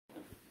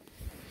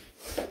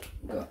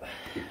got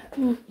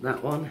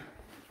that one.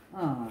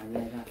 Oh,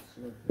 yeah, that's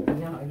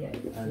lovely. Yeah,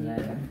 yeah. And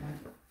then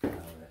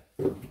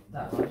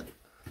that one.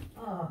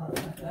 Oh,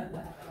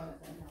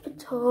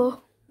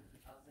 tour.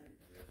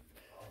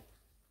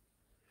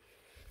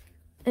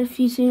 If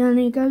you see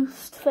any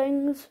ghost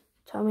things,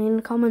 tell me in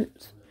the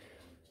comments.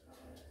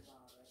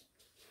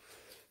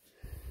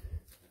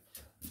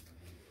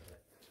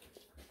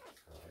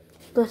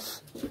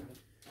 This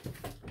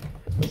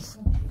is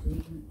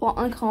what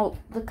I call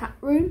the cat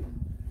room.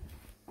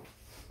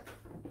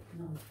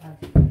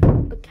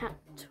 The cat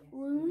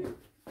room.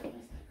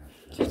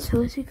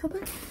 Utility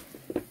cupboard.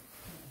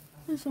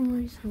 There's some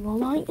reason why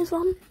light is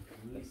on.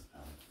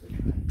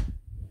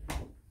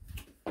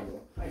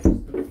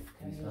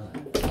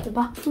 The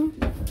bathroom.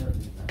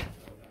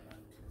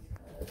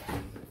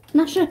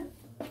 Nasha.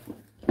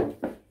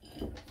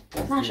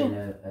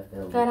 Nasha.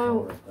 Get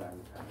out.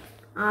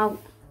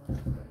 Out.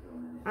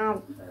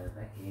 Out.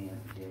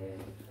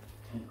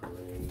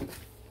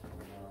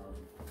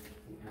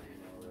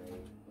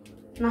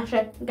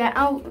 Nasha, get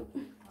out.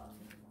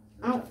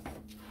 Out.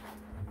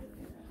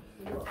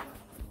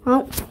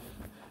 Out.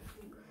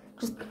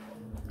 Just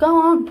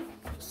go on.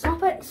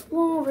 Stop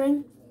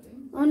exploring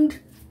and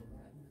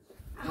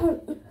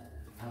out.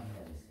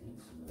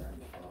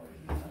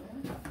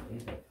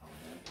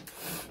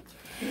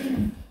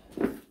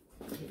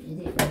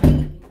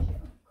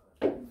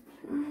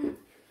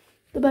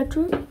 The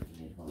bedroom.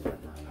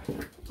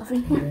 I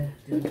think.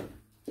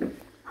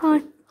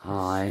 Hi.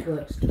 Hi.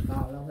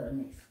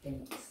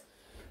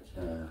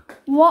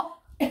 What?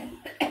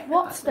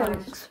 What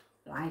stinks?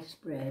 Fly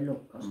spray,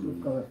 look, because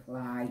we've got a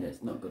fly.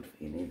 It's not good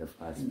for you neither,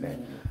 fly spray.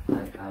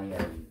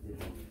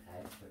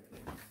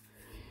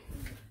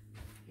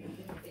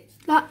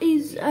 That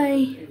is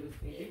a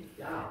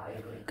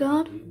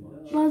garden.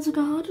 There's a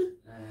garden.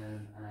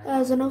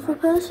 There's another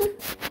person.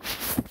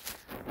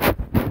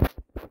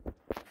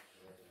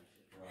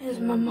 Here's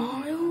a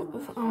memorial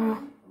of our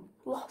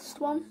lost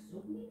one.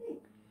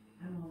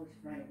 I'm always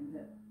frightened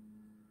that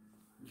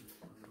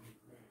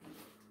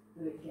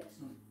it gets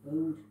some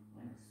food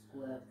and it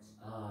squirts.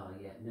 Oh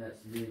yeah, no,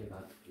 it's really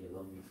bad for your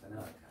lungs. I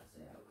know I can't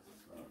say out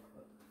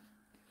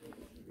because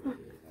it's smoke,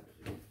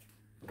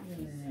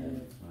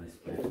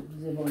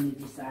 but They've only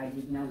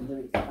decided now that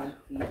it's bad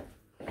for you.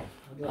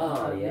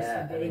 oh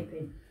yeah,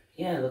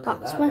 yeah, look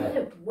That's at my-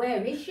 that.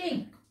 Where is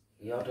she?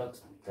 Your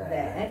dog's there.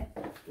 There.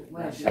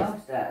 Where's She's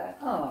yours? there.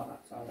 Oh,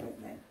 that's all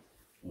right then.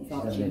 Yeah,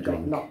 Thought she's she having a got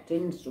drink. locked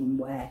in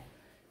somewhere.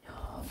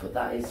 Oh, but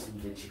that is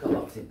something. She got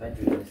locked in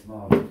bedroom this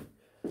morning.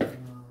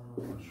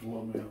 She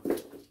woke me up.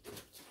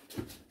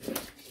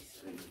 She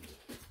screamed.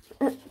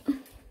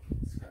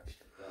 Scratched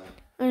the door.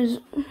 It's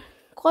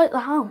quite the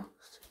house.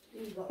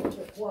 You got up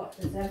at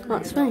quarter to 7.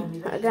 That's and me, only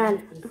got again.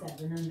 up to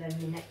 7 and then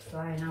the next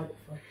line out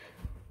for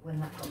when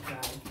that comes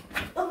round.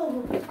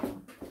 Oh.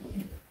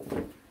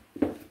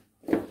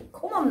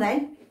 Come on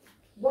then.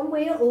 One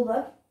way or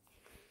other.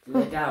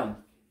 Lay down.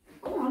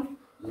 Come on.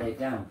 Lay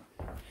down.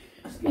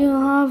 You'll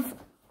have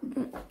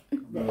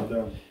No,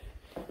 down.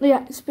 the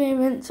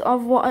experience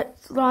of what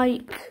it's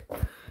like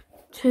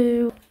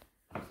to,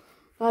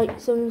 like,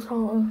 some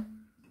sort of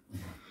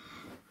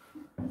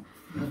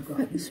I've got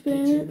a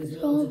experience picture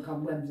with loads of of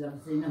cobwebs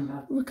I've seen and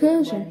I've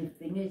recursion.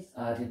 anything is.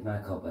 I did my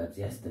cobwebs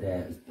yesterday.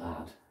 It was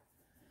bad.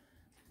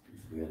 It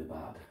was really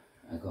bad.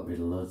 I got rid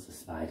of loads of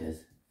spiders.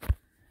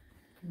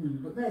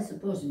 But they're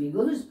supposed to be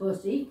good. They're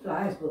supposed to eat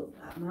flies, but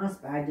my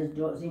spiders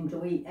don't seem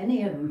to eat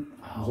any of them.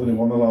 There's only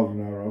one allowed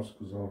in our house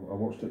because I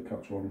watched it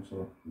catch one,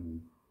 so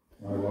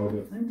I allowed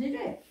it. And did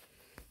it?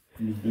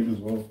 It was big as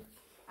well.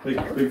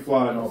 Big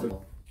fly, not big.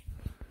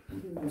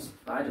 The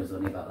spider's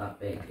only about that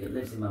big. It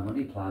lives in my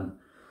money plant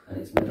and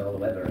it's made all the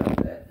web around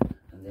it.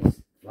 And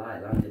this fly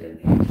landed in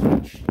it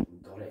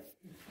and got it.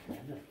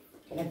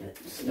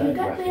 You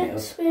get the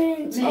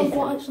experience of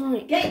what it's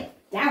like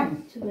Get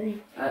down! to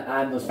be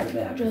I must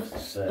admit, I just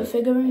prefer, a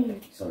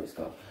figurine. sorry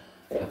Scott,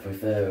 I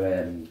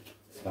prefer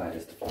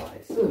spiders to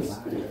flies.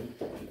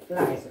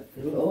 Flies are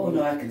food. Oh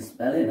no, I can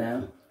smell it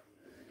now.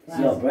 It's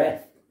your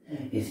breath.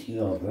 It's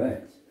your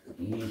breath.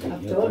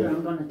 I've told her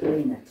I'm going to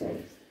clean her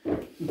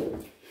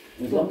teeth.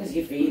 As long as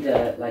you feed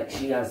her, like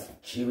she has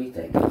chewy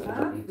things. you don't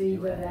I've need to been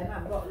do with it. them.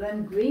 I've got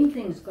them green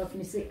things cost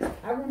me £6.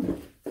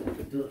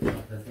 Don't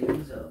chop the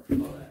things up for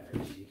her.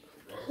 She...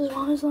 This is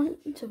what it's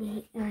like to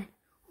be a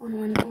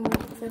ornamental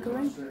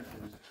figurine.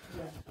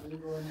 Yeah, we're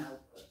going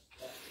out.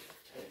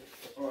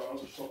 Alright, I'll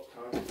just stop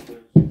time.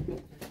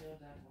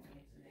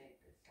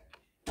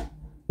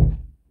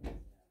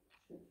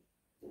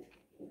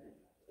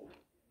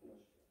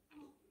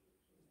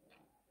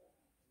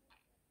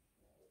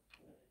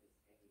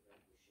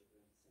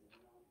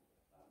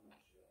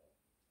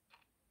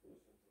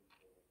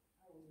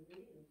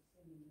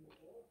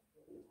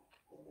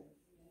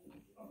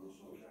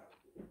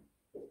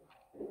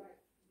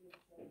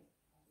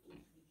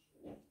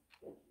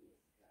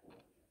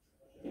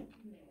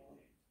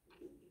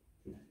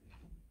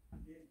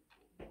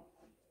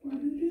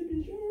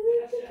 Please.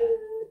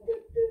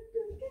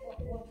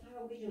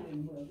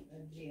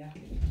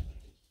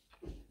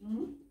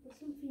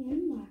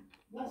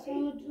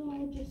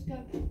 No,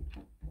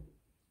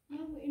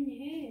 in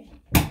here.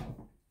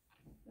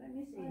 Let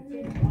me see. It's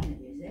in one,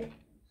 is it?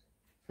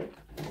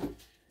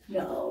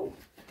 No.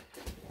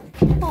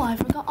 Oh, I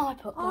forgot I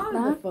put that Oh,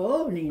 there. the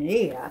phone in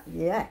here.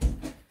 Yeah.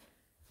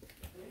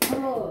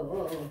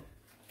 Oh.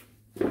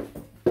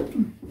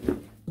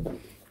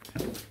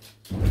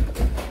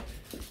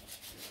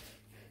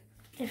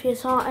 If you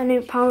saw any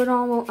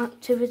paranormal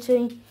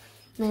activity,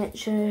 make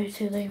sure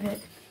to leave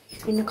it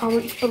in the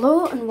comments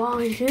below, and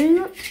while you're doing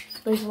it,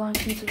 please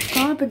like and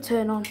subscribe and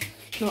turn on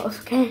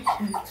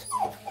notifications,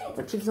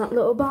 which is that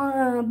little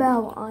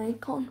bell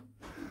icon.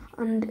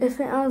 And if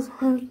it has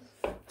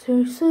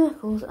two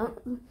circles,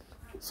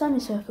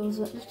 semicircles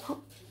at the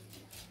top,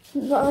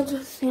 that'll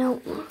just the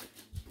outline.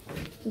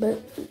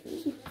 But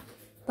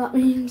that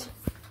means,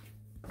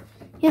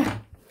 yeah,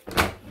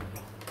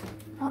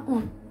 that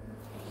one.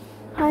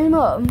 Hi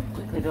Mum.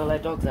 Quickly go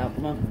let dogs out,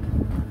 come on.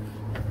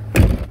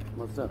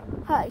 What's up?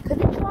 Hey, could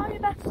you try your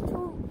best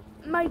to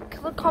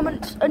make the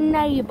comments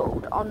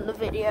enabled on the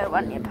video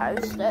when you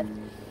post it?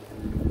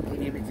 You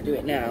need me to do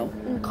it now?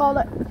 And call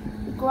it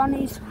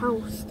Granny's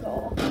House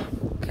Tour.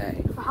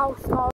 Okay. A house tour.